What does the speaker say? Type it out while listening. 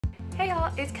Hey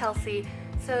y'all, it's Kelsey.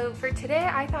 So for today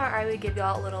I thought I would give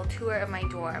y'all a little tour of my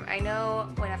dorm. I know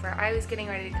whenever I was getting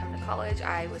ready to come to college,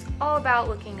 I was all about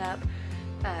looking up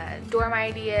dorm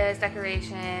ideas,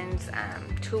 decorations,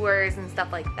 tours and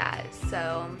stuff like that.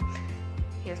 So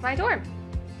here's my dorm.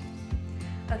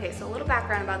 Okay, so a little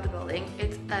background about the building.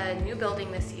 It's a new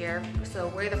building this year,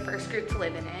 so we're the first group to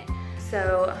live in it.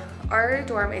 So our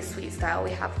dorm is suite style. We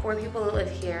have 4 people that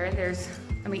live here,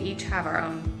 and we each have our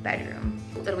own bedroom.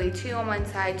 It'll be 2 on one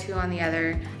side, 2 on the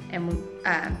other, and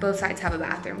both sides have a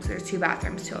bathroom, so there's 2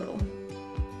 bathrooms total.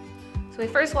 So we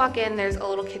first walk in, there's a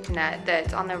little kitchenette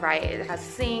that's on the right. It has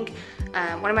a sink.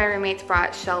 One of my roommates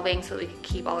brought shelving so that we could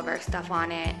keep all of our stuff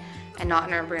on it and not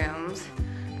in our rooms.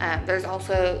 There's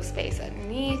also space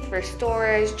underneath for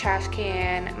storage, trash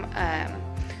can,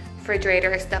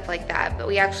 refrigerator, stuff like that. But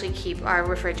we actually keep our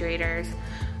refrigerators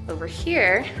over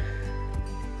here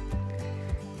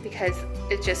because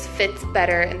it just fits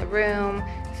better in the room.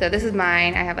 So this is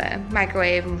mine. I have a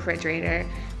microwave and refrigerator,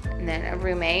 and then a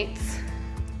roommate's.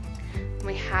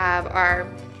 We have our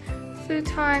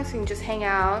futon, so you can just hang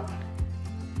out.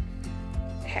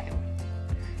 Okay.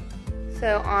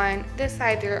 So on this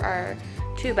side there are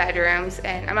 2 bedrooms,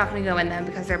 and I'm not gonna go in them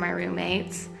because they're my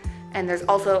roommates. And there's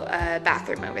also a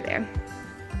bathroom over there.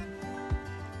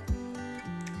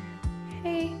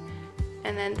 Okay,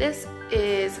 and then this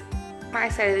is my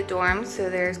side of the dorm. So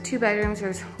there's 2 bedrooms,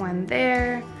 there's 1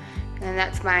 there, and then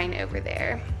that's mine over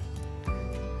there.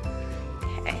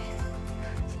 Okay,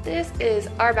 so this is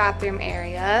our bathroom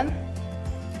area.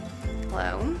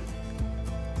 Hello.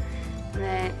 And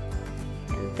then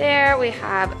in there we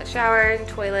have a shower and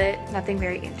toilet, nothing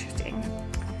very interesting.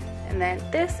 And then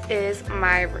this is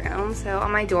my room. So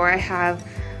on my door I have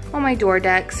all my door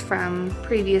decks from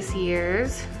previous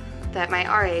years that my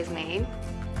RAs made.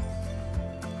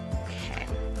 Okay.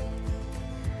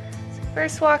 So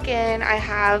first walk in, I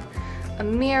have a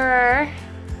mirror,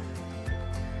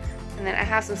 and then I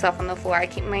have some stuff on the floor. I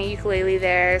keep my ukulele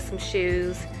there, some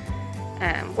shoes,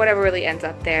 whatever really ends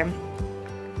up there.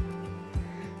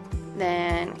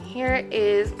 Then here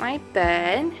is my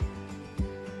bed.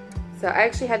 So I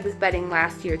actually had this bedding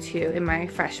last year too in my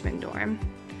freshman dorm.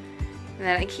 And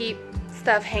then I keep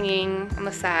stuff hanging on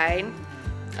the side.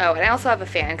 Oh, and I also have a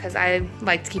fan because I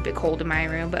like to keep it cold in my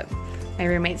room, but my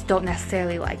roommates don't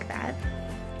necessarily like that.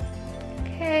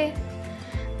 Okay,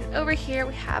 and over here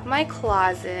we have my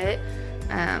closet.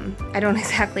 I don't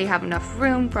exactly have enough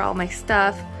room for all my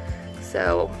stuff,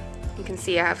 so you can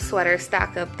see I have sweaters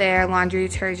stacked up there, laundry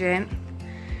detergent.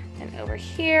 And over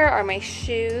here are my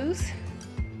shoes.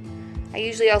 I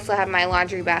usually also have my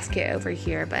laundry basket over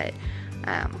here, but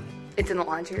it's in the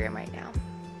laundry room right now.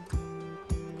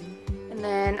 And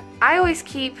then I always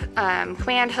keep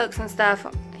command hooks and stuff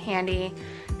handy.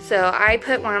 So I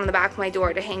put one on the back of my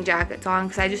door to hang jackets on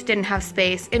because I just didn't have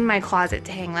space in my closet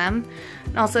to hang them.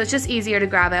 And also it's just easier to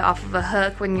grab it off of a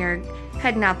hook when you're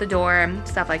heading out the door and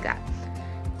stuff like that.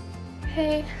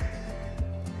 Okay.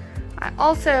 I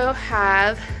also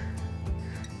have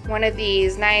one of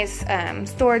these nice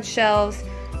storage shelves.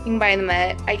 You can buy them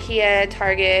at IKEA,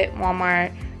 Target,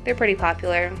 Walmart. They're pretty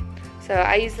popular. So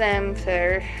I use them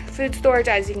for food storage,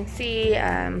 as you can see,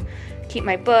 keep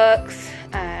my books,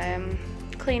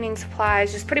 cleaning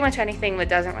supplies, just pretty much anything that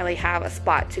doesn't really have a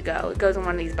spot to go. It goes in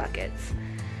one of these buckets.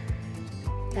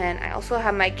 And I also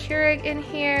have my Keurig in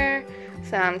here,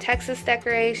 some Texas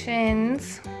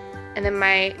decorations, and then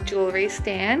my jewelry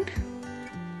stand.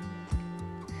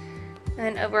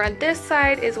 And then over on this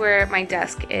side is where my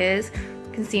desk is.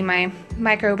 You can see my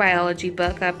microbiology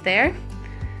book up there.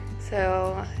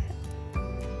 So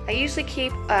I usually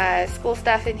keep school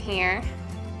stuff in here.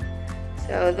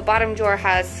 So the bottom drawer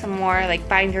has some more like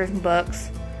binders and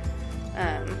books.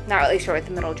 Not really sure what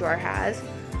the middle drawer has.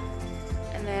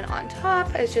 And then on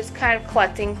top is just kind of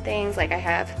collecting things. Like I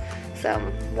have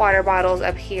some water bottles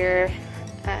up here.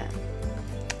 A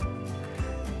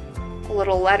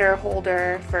little letter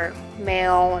holder for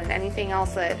mail and anything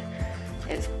else that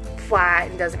is flat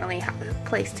and doesn't really have a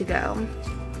place to go.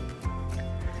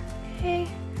 Okay,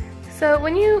 so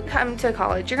when you come to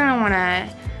college, you're gonna wanna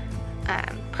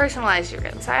personalize your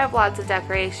room. So I have lots of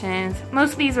decorations.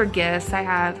 Most of these are gifts. I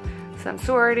have some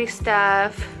sorority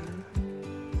stuff,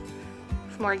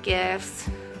 some more gifts.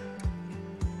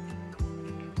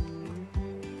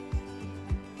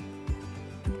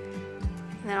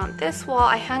 And then on this wall,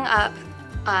 I hung up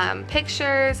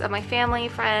pictures of my family,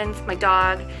 friends, my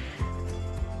dog.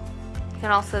 You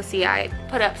can also see I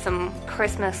put up some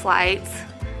Christmas lights.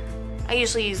 I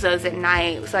usually use those at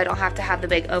night so I don't have to have the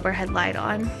big overhead light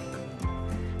on.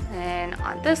 And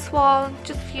on this wall,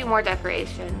 just a few more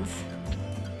decorations.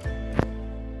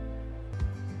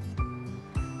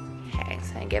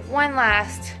 and give one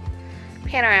last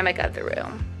panoramic of the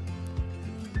room.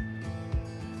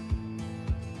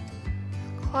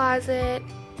 Closet,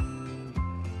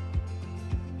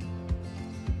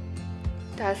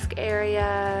 desk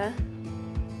area,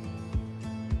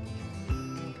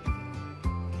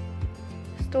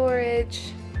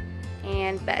 storage,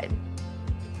 and bed.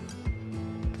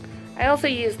 I also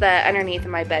use the underneath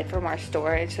of my bed for more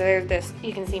storage. So there's this,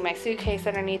 you can see my suitcase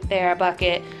underneath there, a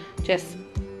bucket, just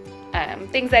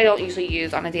things I don't usually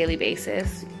use on a daily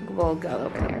basis will go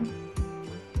over there.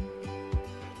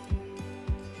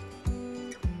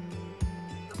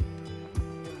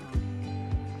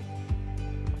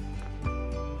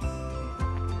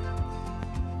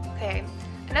 Okay,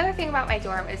 another thing about my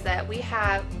dorm is that we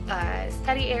have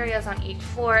study areas on each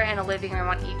floor and a living room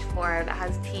on each floor that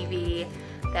has TV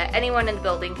that anyone in the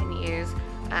building can use.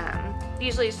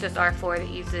 Usually it's just our floor that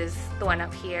uses the one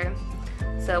up here.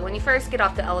 So when you first get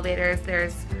off the elevators,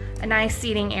 there's a nice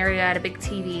seating area and a big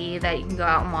TV that you can go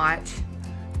out and watch.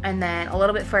 And then a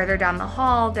little bit further down the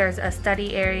hall, there's a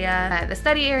study area. The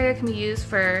study area can be used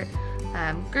for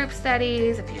group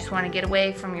studies, if you just want to get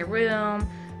away from your room.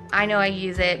 I know I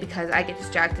use it because I get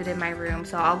distracted in my room,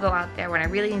 so I'll go out there when I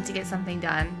really need to get something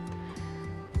done.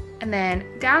 And then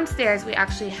downstairs we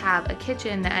actually have a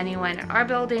kitchen that anyone in our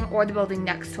building or the building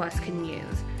next to us can use.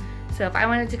 So if I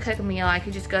wanted to cook a meal, I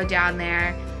could just go down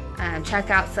there, check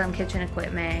out some kitchen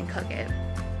equipment and cook it.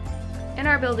 In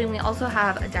our building we also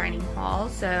have a dining hall,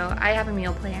 so I have a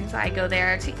meal plan, so I go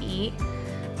there to eat.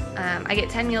 I get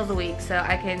 10 meals a week, so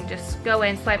I can just go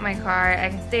in, swipe my card, I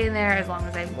can stay in there as long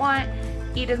as I want,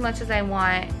 eat as much as I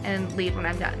want, and leave when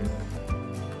I'm done.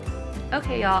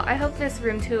 Okay y'all, I hope this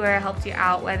room tour helped you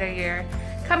out, whether you're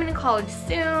coming to college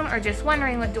soon or just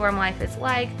wondering what dorm life is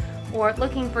like or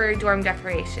looking for dorm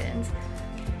decorations.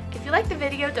 If you liked the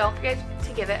video, don't forget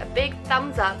to give it a big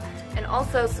thumbs up and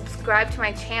also subscribe to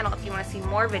my channel if you want to see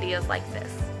more videos like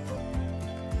this.